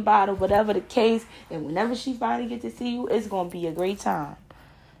thinking about her, whatever the case. And whenever she finally get to see you, it's going to be a great time.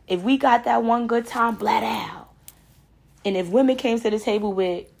 If we got that one good time, blat out. And if women came to the table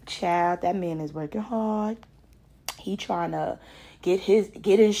with, child, that man is working hard. He trying to get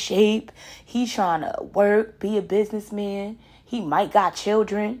in shape. He trying to work, be a businessman. He might got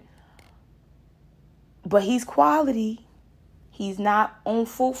children. But he's quality. He's not on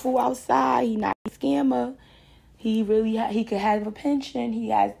foo-foo outside. He not a scammer. He could have a pension. He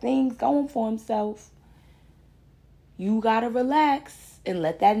has things going for himself. You got to relax and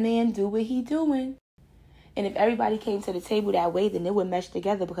let that man do what he doing. And if everybody came to the table that way, then it would mesh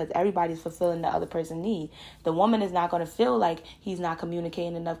together, because everybody's fulfilling the other person's need. The woman is not going to feel like he's not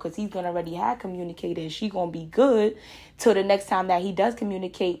communicating enough, because he's going to already have communicated, and she going to be good till the next time that he does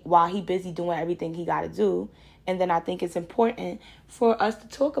communicate while he busy doing everything he got to do. And then I think it's important for us to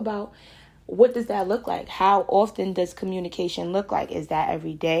talk about, what does that look like? How often does communication look like? Is that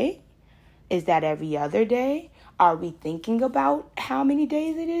every day? Is that every other day? Are we thinking about how many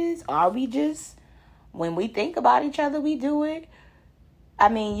days it is? Are we just... when we think about each other, we do it? I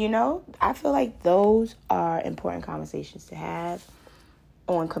mean, you know, I feel like those are important conversations to have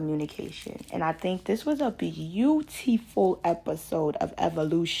on communication. And I think this was a beautiful episode of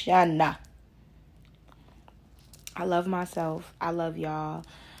Evolution. I love myself. I love y'all.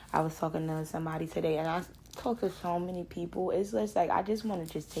 I was talking to somebody today, and I talk to so many people. It's just like, I just want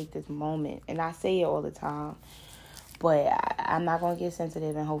to just take this moment. And I say it all the time. But I'm not going to get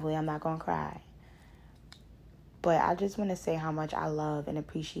sensitive, and hopefully I'm not going to cry. But I just want to say how much I love and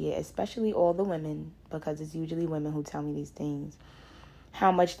appreciate, especially all the women, because it's usually women who tell me these things,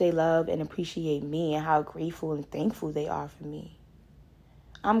 how much they love and appreciate me, and how grateful and thankful they are for me.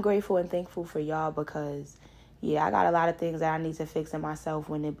 I'm grateful and thankful for y'all, because, yeah, I got a lot of things that I need to fix in myself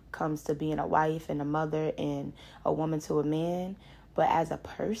when it comes to being a wife and a mother and a woman to a man. But as a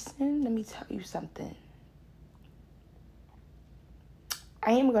person, let me tell you something.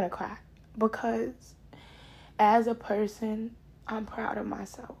 I am going to cry, because as a person, I'm proud of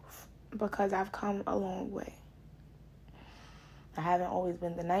myself, because I've come a long way. I haven't always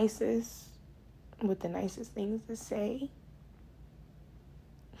been the nicest, with the nicest things to say,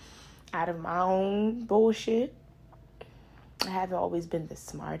 out of my own bullshit. I haven't always been the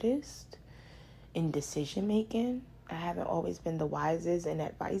smartest in decision making. I haven't always been the wisest in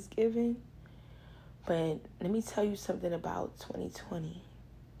advice giving. But let me tell you something about 2020.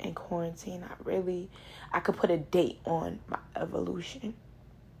 In quarantine, I could put a date on my evolution.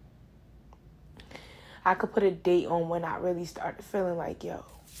 I could put a date on when I really started feeling like, yo,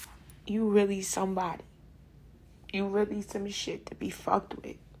 you really somebody. You really some shit to be fucked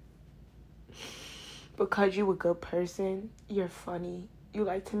with. Because you a good person, you're funny, you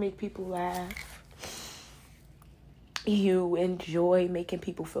like to make people laugh, you enjoy making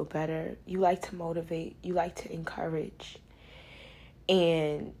people feel better, you like to motivate, you like to encourage.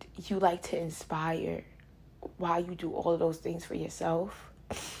 And you like to inspire while you do all of those things for yourself.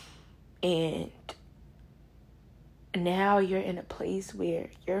 And now you're in a place where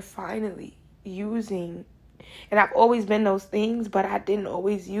you're finally using, and I've always been those things, but I didn't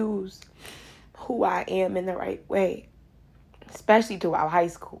always use who I am in the right way, especially throughout high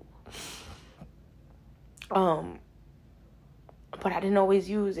school. But I didn't always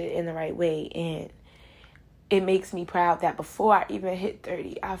use it in the right way, and it makes me proud that before I even hit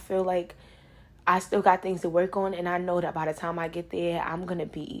 30, I feel like I still got things to work on. And I know that by the time I get there, I'm going to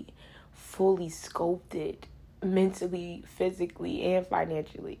be fully sculpted mentally, physically, and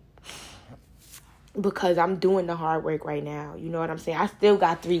financially. Because I'm doing the hard work right now. You know what I'm saying? I still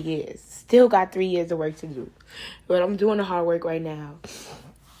got 3 years. Still got 3 years of work to do. But I'm doing the hard work right now.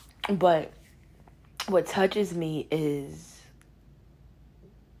 But what touches me is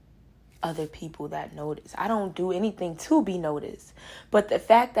other people that notice. I don't do anything to be noticed. But the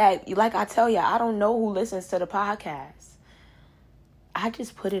fact that, like I tell you, I don't know who listens to the podcast. I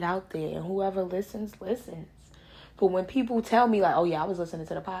just put it out there, and whoever listens, listens. But when people tell me like, oh yeah, I was listening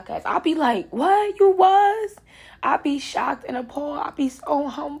to the podcast, I'll be like, what? You was? I'll be shocked and appalled. I'll be so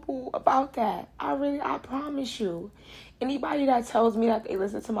humble about that. I promise you. Anybody that tells me that they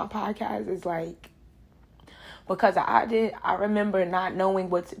listen to my podcast is like, because I remember not knowing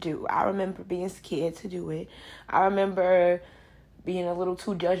what to do. I remember being scared to do it. I remember being a little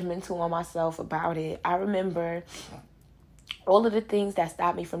too judgmental on myself about it. I remember all of the things that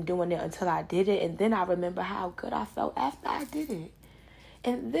stopped me from doing it until I did it. And then I remember how good I felt after I did it.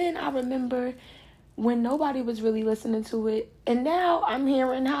 And then I remember when nobody was really listening to it. And now I'm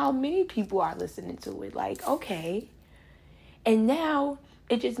hearing how many people are listening to it. Like, okay. And now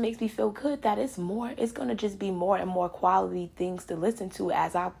it just makes me feel good that it's going to just be more and more quality things to listen to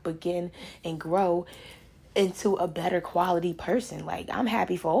as I begin and grow into a better quality person. Like, I'm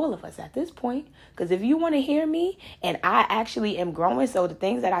happy for all of us at this point, because if you want to hear me and I actually am growing, so the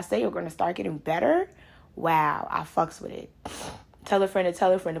things that I say are going to start getting better, wow, I fucks with it. Tell a friend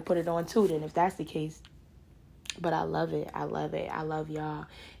to put it on too, then, if that's the case. But I love it. I love y'all.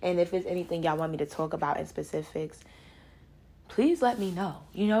 And if there's anything y'all want me to talk about in specifics, please let me know.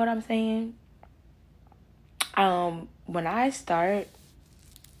 You know what I'm saying? When I start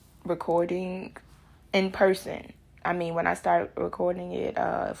recording in person, when I start recording it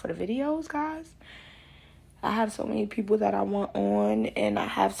for the videos, guys, I have so many people that I want on, and I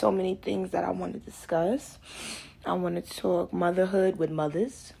have so many things that I want to discuss. I want to talk motherhood with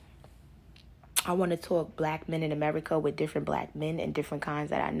mothers. I want to talk black men in America with different black men and different kinds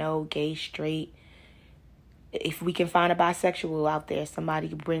that I know, gay, straight. If we can find a bisexual out there, somebody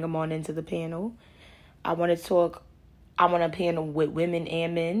bring them on into the panel. I want a panel with women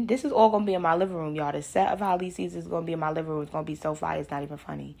and men. This is all going to be in my living room, y'all. The set of Holly Seas is going to be in my living room. It's going to be so fire, it's not even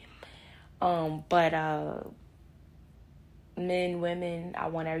funny. But men, women, I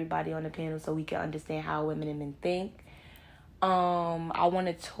want everybody on the panel so we can understand how women and men think. I want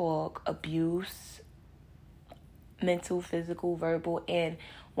to talk abuse, mental, physical, verbal. And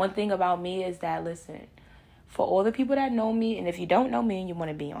one thing about me is that, listen, for all the people that know me, and if you don't know me and you want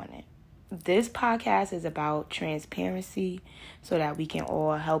to be on it, this podcast is about transparency so that we can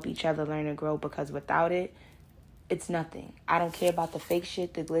all help each other learn and grow, because without it, it's nothing. I don't care about the fake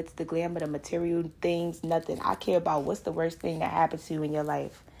shit, the glitz, the glamour, the material things, nothing. I care about what's the worst thing that happened to you in your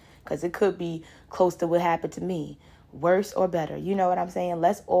life, because it could be close to what happened to me, worse or better. You know what I'm saying?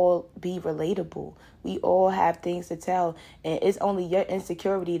 Let's all be relatable. We all have things to tell, and it's only your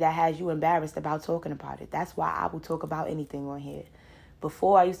insecurity that has you embarrassed about talking about it. That's why I will talk about anything on here.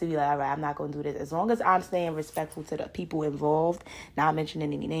 Before, I used to be like, all right, I'm not going to do this. As long as I'm staying respectful to the people involved, not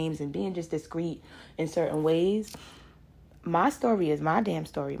mentioning any names, and being just discreet in certain ways, my story is my damn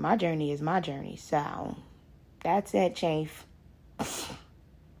story. My journey is my journey. So that's it, chafe.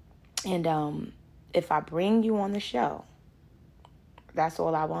 And if I bring you on the show, that's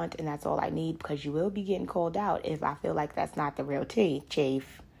all I want and that's all I need, because you will be getting called out if I feel like that's not the real tea,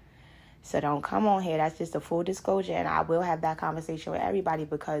 chafe. So don't come on here. That's just a full disclosure, and I will have that conversation with everybody,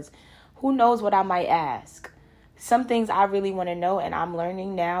 because who knows what I might ask. Some things I really want to know, and I'm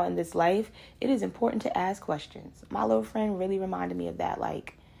learning now in this life, it is important to ask questions. My little friend really reminded me of that.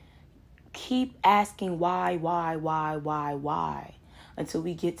 Like, keep asking why, until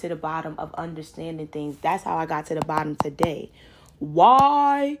we get to the bottom of understanding things. That's how I got to the bottom today.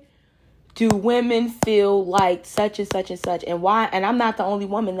 Why do women feel like such and such and such? And why? And I'm not the only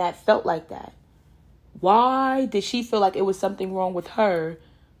woman that felt like that. Why did she feel like it was something wrong with her?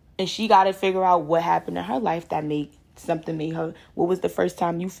 And she got to figure out what happened in her life that made her. What was the first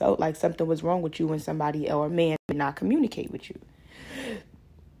time you felt like something was wrong with you when somebody or a man did not communicate with you?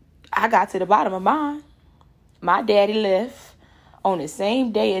 I got to the bottom of mine. My daddy left on the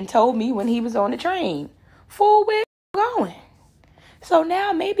same day and told me when he was on the train, "Fool, where you going?" So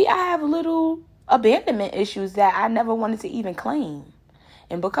now maybe I have little abandonment issues that I never wanted to even claim.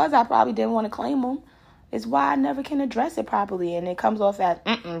 And because I probably didn't want to claim them, is why I never can address it properly. And it comes off as,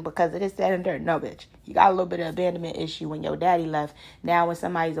 because it is that and dirt. No, bitch. You got a little bit of abandonment issue when your daddy left. Now when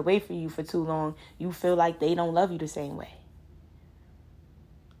somebody's away from you for too long, you feel like they don't love you the same way.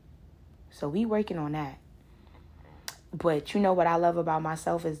 So we working on that. But you know what I love about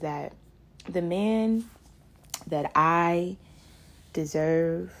myself is that the man that I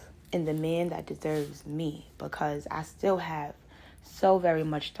deserve and the man that deserves me, because I still have so very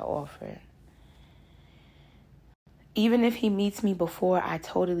much to offer. Even if he meets me before I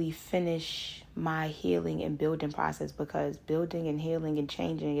totally finish my healing and building process, because building and healing and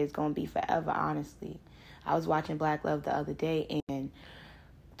changing is going to be forever, honestly. I was watching Black Love the other day, and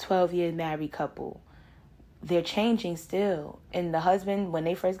 12-year married couple, they're changing still. And the husband, when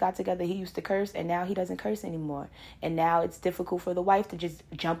they first got together, he used to curse, and now he doesn't curse anymore. And now it's difficult for the wife to just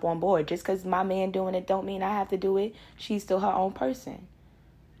jump on board. Just because my man doing it don't mean I have to do it. She's still her own person.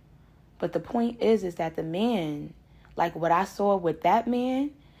 But the point is that the man, like what I saw with that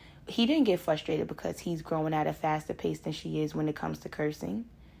man, he didn't get frustrated because he's growing at a faster pace than she is when it comes to cursing.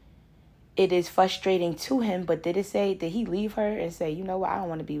 It is frustrating to him, but did he leave her and say, you know what, I don't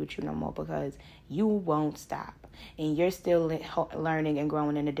want to be with you no more because you won't stop. And you're still learning and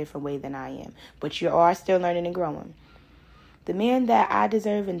growing in a different way than I am. But you are still learning and growing. The man that I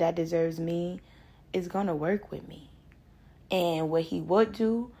deserve and that deserves me is going to work with me. And what he would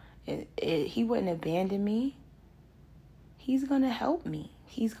do, he wouldn't abandon me. He's going to help me.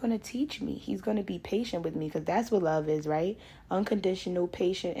 He's going to teach me. He's going to be patient with me because that's what love is, right? Unconditional,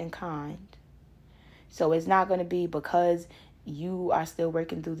 patient, and kind. So it's not going to be because you are still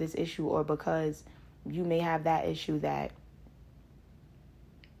working through this issue or because you may have that issue that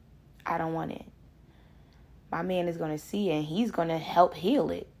I don't want it. My man is going to see it and he's going to help heal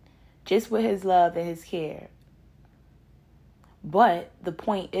it just with his love and his care. But the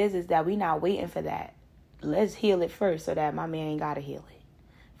point is that we're not waiting for that. Let's heal it first so that my man ain't got to heal it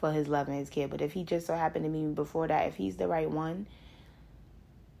for his love and his care. But if he just so happened to me before that, if he's the right one,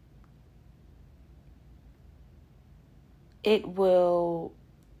 it will,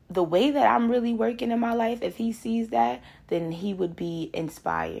 the way that I'm really working in my life, if he sees that, then he would be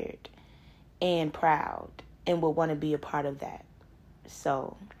inspired and proud and would want to be a part of that.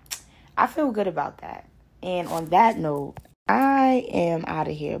 So I feel good about that. And on that note, I am out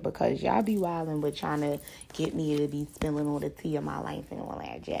of here because y'all be wilding with trying to get me to be spilling all the tea of my life and all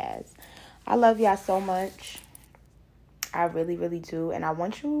that jazz. I love y'all so much. I really, really do. And I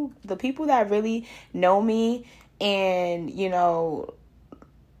want you, the people that really know me and, you know,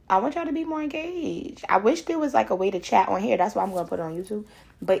 I want y'all to be more engaged. I wish there was like a way to chat on here. That's why I'm going to put it on YouTube.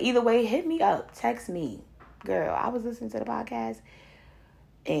 But either way, hit me up. Text me. Girl, I was listening to the podcast.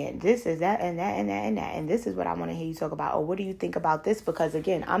 And this is that and that and that and that. And this is what I want to hear you talk about. Or what do you think about this? Because,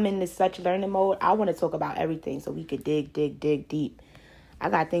 again, I'm in this such learning mode. I want to talk about everything so we could dig deep. I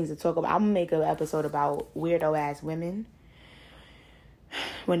got things to talk about. I'm going to make an episode about weirdo-ass women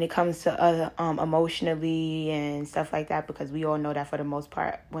when it comes to emotionally and stuff like that. Because we all know that for the most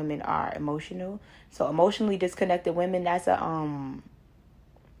part, women are emotional. So emotionally disconnected women, that's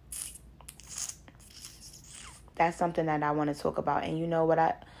something that I want to talk about. And you know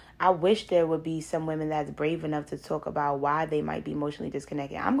what? I wish there would be some women that's brave enough to talk about why they might be emotionally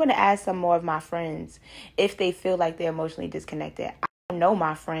disconnected. I'm going to ask some more of my friends if they feel like they're emotionally disconnected. I know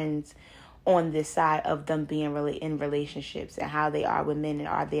my friends on this side of them being really in relationships and how they are with men and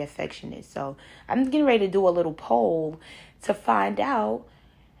are they affectionate. So I'm getting ready to do a little poll to find out.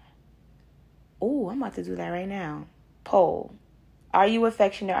 Oh, I'm about to do that right now. Poll. Are you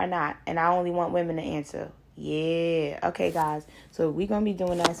affectionate or not? And I only want women to answer. Yeah. Okay, guys. So we're going to be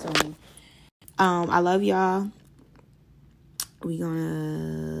doing that soon. I love y'all. We're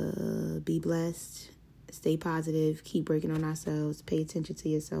going to be blessed. Stay positive. Keep working on ourselves. Pay attention to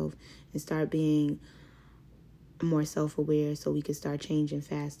yourself. And start being more self-aware so we can start changing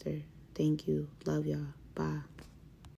faster. Thank you. Love y'all. Bye.